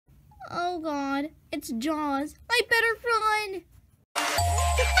Oh God, it's Jaws. I better run.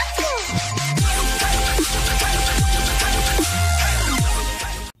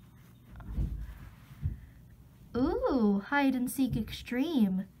 Ooh, hide and seek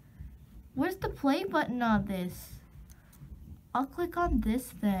extreme. Where's the play button on this? I'll click on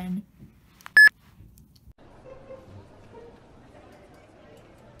this then.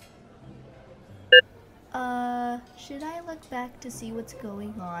 Should I look back to see what's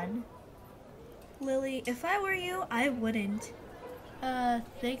going on? Lily, if I were you, I wouldn't.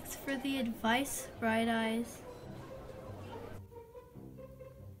 Thanks for the advice, Bright Eyes.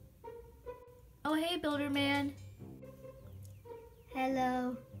 Oh, hey, Builder Man.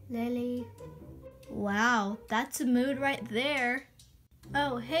 Hello, Lily. Wow, that's a mood right there.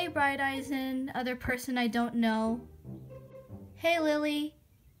 Oh, hey, Bright Eyes and other person I don't know. Hey, Lily.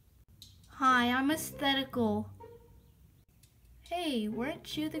 Hi, I'm Aesthetical. Hey,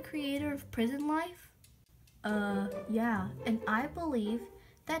 weren't you the creator of Prison Life? Yeah, and I believe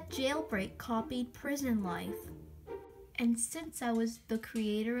that Jailbreak copied Prison Life. And since I was the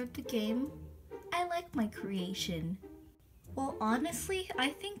creator of the game, I like my creation. Well, honestly,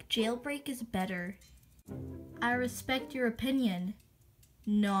 I think Jailbreak is better. I respect your opinion.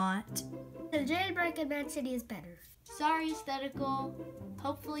 Not. The Jailbreak in Man City is better. Sorry, Aesthetical.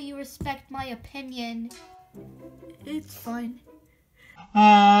 Hopefully you respect my opinion. It's fine.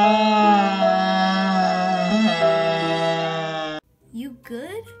 You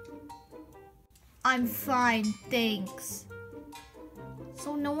good? I'm fine, thanks.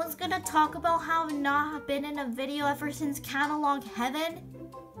 So no one's gonna talk about how I've not been in a video ever since Catalog Heaven?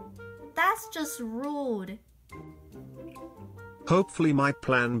 That's just rude. Hopefully my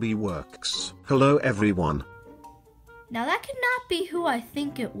plan B works. Hello everyone. Now that cannot be who I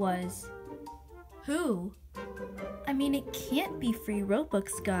think it was. Who? I mean, it can't be Free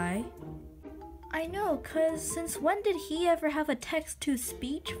Robux guy. I know, cause since when did he ever have a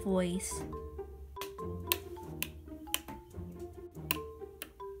text-to-speech voice?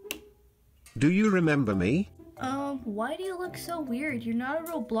 Do you remember me? Why do you look so weird? You're not a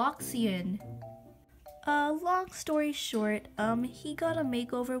Robloxian. Long story short, he got a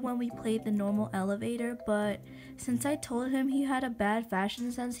makeover when we played the normal elevator, but since I told him he had a bad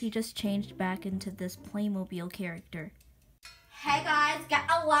fashion sense, he just changed back into this Playmobil character. Hey guys, got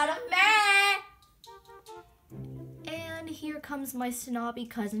a lot of me! And here comes my snobby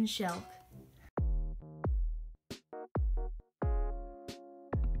cousin Shelk.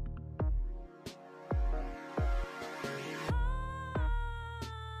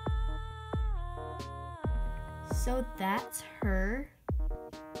 So that's her?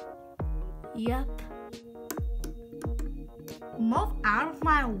 Yep. Move out of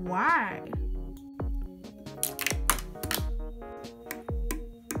my way.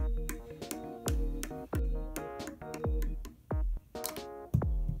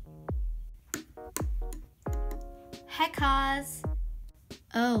 Hey, Kaz.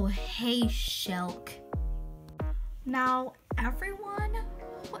 Oh, hey, Shelk. Now, everyone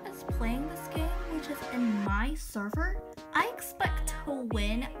who is playing this game, which is in my server, I expect to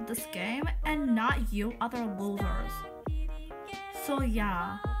win this game and not you other losers. So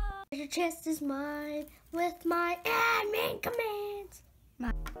yeah. Your chest is mine with my admin commands.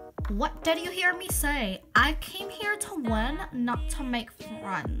 What did you hear me say? I came here to win, not to make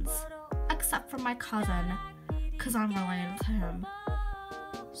friends. Except for my cousin, because I'm related to him.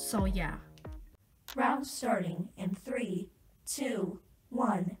 So yeah. Round starting in 3, 2,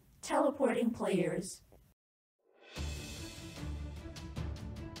 1. Teleporting players.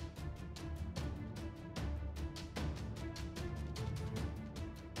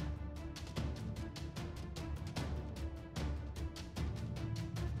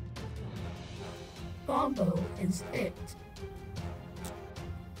 Bombo is it.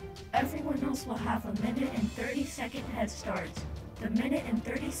 Everyone else will have a minute and 30-second head start. The minute and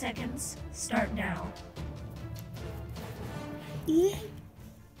 30 seconds start now. Yeah.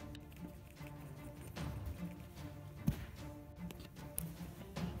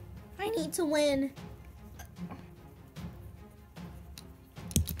 I need to win.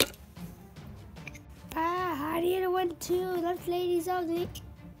 I need to win too. That lady's ugly.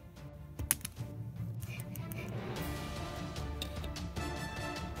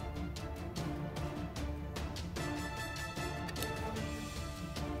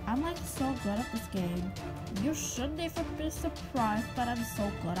 I'm like so good at this game. You should never be surprised that I'm so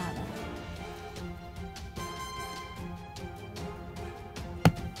good at it.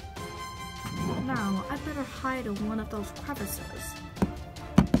 Now, I better hide in one of those crevices.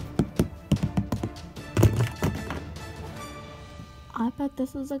 I bet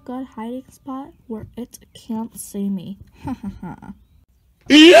this is a good hiding spot where it can't see me. Ha ha ha.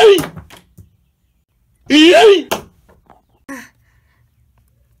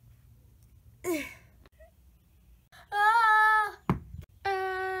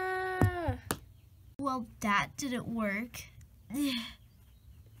 Well, that didn't work. I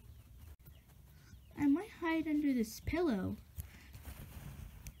might hide under this pillow.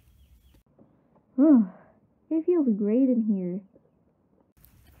 It feels great in here.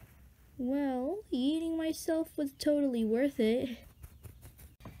 Well, eating myself was totally worth it.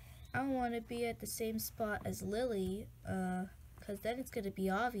 I want to be at the same spot as Lily, cause then it's gonna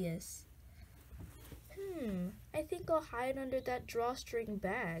be obvious. I think I'll hide under that drawstring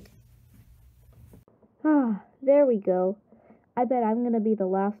bag. There we go. I bet I'm gonna be the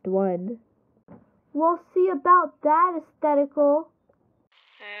last one. We'll see about that, aesthetical.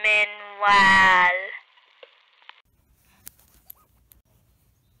 Meanwhile.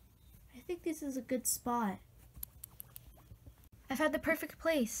 I think this is a good spot. I've had the perfect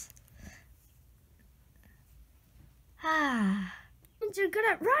place. You're good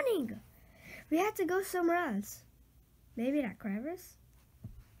at running. We have to go somewhere else. Maybe that crevice?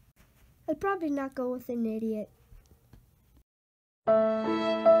 I'd probably not go with an idiot. I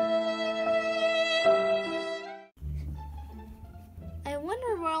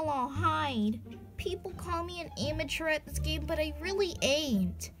wonder where I'll hide. People call me an amateur at this game, but I really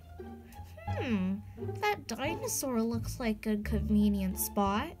ain't. That dinosaur looks like a convenient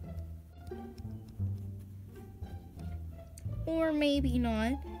spot. Or maybe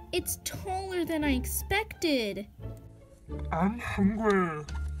not. It's taller than I expected. I'm hungry.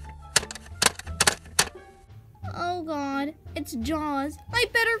 Oh God, it's Jaws. I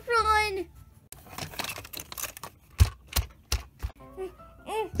better run!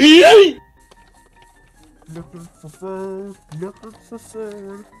 Looking for food, looking for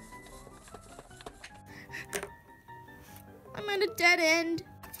food. I'm at a dead end.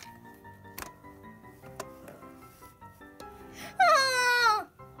 Ah!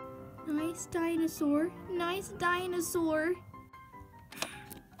 Nice dinosaur. Nice dinosaur.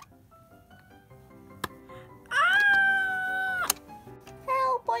 Ah!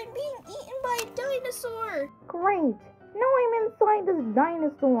 Help! I'm being eaten by a dinosaur. Great. Now I'm inside this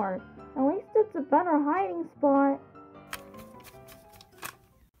dinosaur. At least it's a better hiding spot.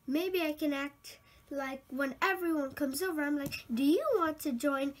 Maybe I can act like when everyone comes over, I'm like, do you want to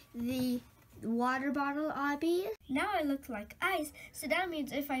join the water bottle obby? Now I look like ice, so that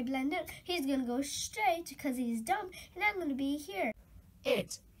means if I blend in, he's gonna go straight because he's dumb, and I'm gonna be here.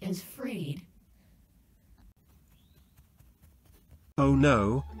 It is freed. Oh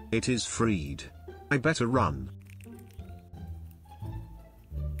no, it is freed. I better run.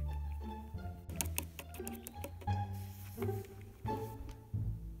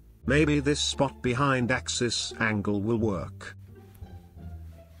 Maybe this spot behind axis angle will work.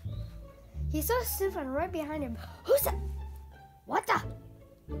 He's so stupid right behind him. Who's that? What the?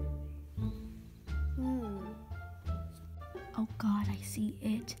 Oh God, I see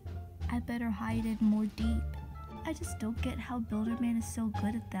it. I better hide it more deep. I just don't get how Builderman is so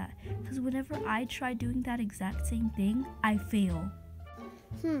good at that. Because whenever I try doing that exact same thing, I fail.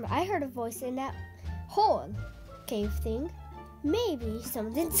 I heard a voice in that hole cave thing. Maybe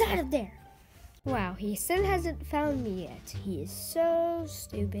someone's inside of there. Wow, he still hasn't found me yet. He is so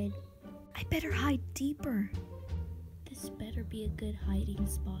stupid. I better hide deeper. This better be a good hiding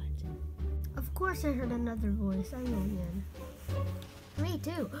spot. Of course I heard another voice. I know him. Me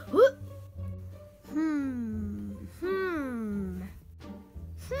too.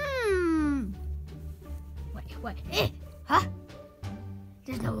 Wait. Huh?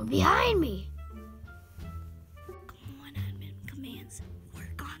 There's no one behind me. Come on, admin commands.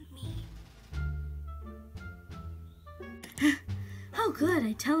 Work on me. Oh good,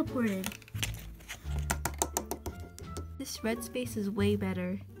 I teleported. This red space is way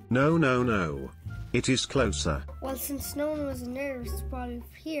better. No. It is closer. Well, since no one was in there, it's probably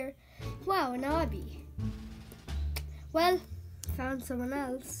here. Wow, an obby. Well, found someone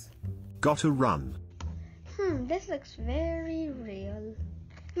else. Gotta run. This looks very real.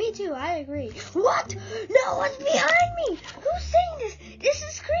 Me too, I agree. What? No one's behind me! Who's saying this? This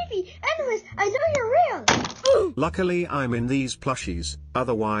is creepy. Anyways, I know you're real. Ooh. Luckily I'm in these plushies,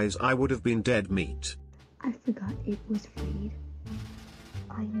 otherwise I would have been dead meat. I forgot it was freed.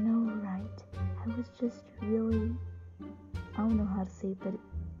 I know, right? I was just really... I don't know how to say it, but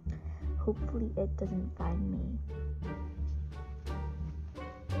hopefully it doesn't find me.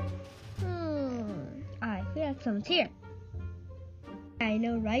 I feel like someone's here. I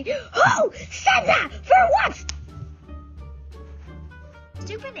know, right? Oh! Santa! For what?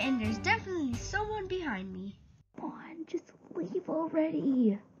 Stupid, and there's definitely someone behind me. Come on, just leave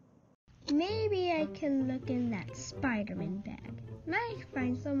already. Maybe I can look in that Spider-Man bag. Might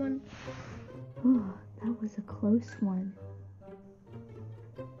find someone. Oh, that was a close one.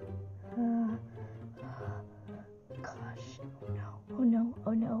 Gosh, oh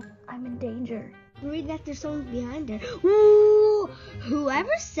no, I'm in danger. Worried that there's someone behind her. Ooh,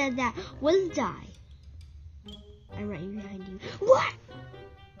 whoever said that will die. I'm right behind you. What?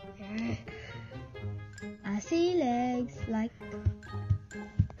 I see legs like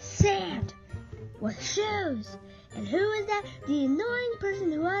sand with shoes. And who is that? The annoying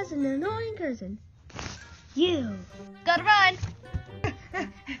person who has an annoying cousin. You. Gotta run!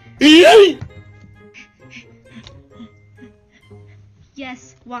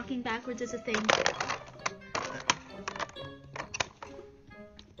 Yes, walking backwards is a thing.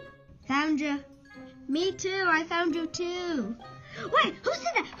 Found you. Me too. I found you too. Wait, who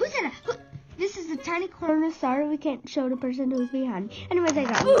said that? Who said that? This is a tiny corner. Sorry, we can't show the person who's behind me. Anyways, I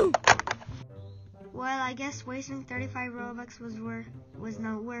got you. Well, I guess wasting 35 Robux was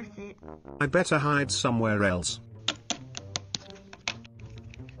not worth it. I better hide somewhere else.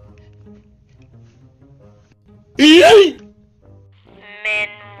 Meanwhile.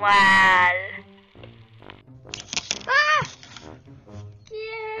 Ah!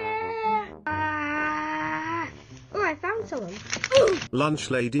 Yeah! Ah! Oh, I found someone.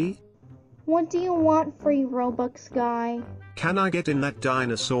 Lunch lady? What do you want, free Robux guy? Can I get in that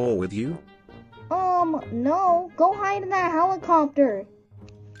dinosaur with you? No. Go hide in that helicopter.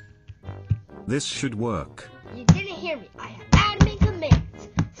 This should work. You didn't hear me. I have admin commands.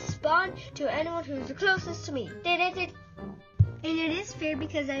 Spawn to anyone who's the closest to me. And it is fair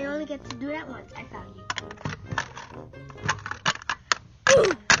because I only get to do that once. I found you.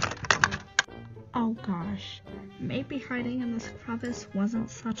 Oh gosh, maybe hiding in this crevice wasn't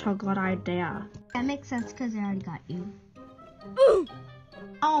such a good idea. That makes sense because I already got you.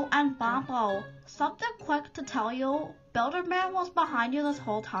 Oh, and Bombo, something quick to tell you, Builderman was behind you this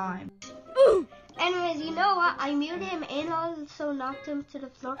whole time. Anyways, you know what? I muted him and also knocked him to the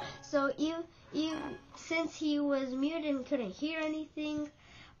floor. So since he was muted and couldn't hear anything,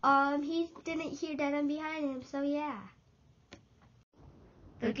 he didn't hear that I'm behind him. So yeah.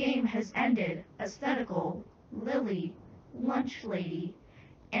 The game has ended. Aesthetical, Lily, Lunch Lady,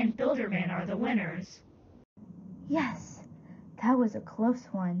 and Builderman are the winners. Yes, that was a close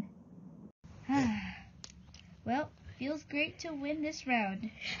one. Well, feels great to win this round.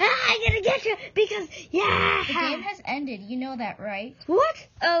 I'm gonna get you because yeah. The game has ended, you know that, right? What?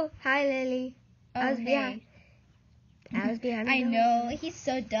 Oh, hi Lily. Oh, I was hey. behind. I know, he's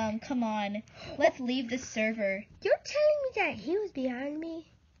so dumb. Come on, let's leave the server. You're telling me that he was behind me?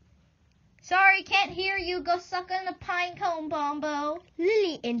 Sorry, can't hear you. Go suck on the pine cone, Bombo.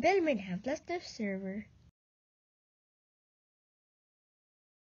 Lily and Bellman have left the server.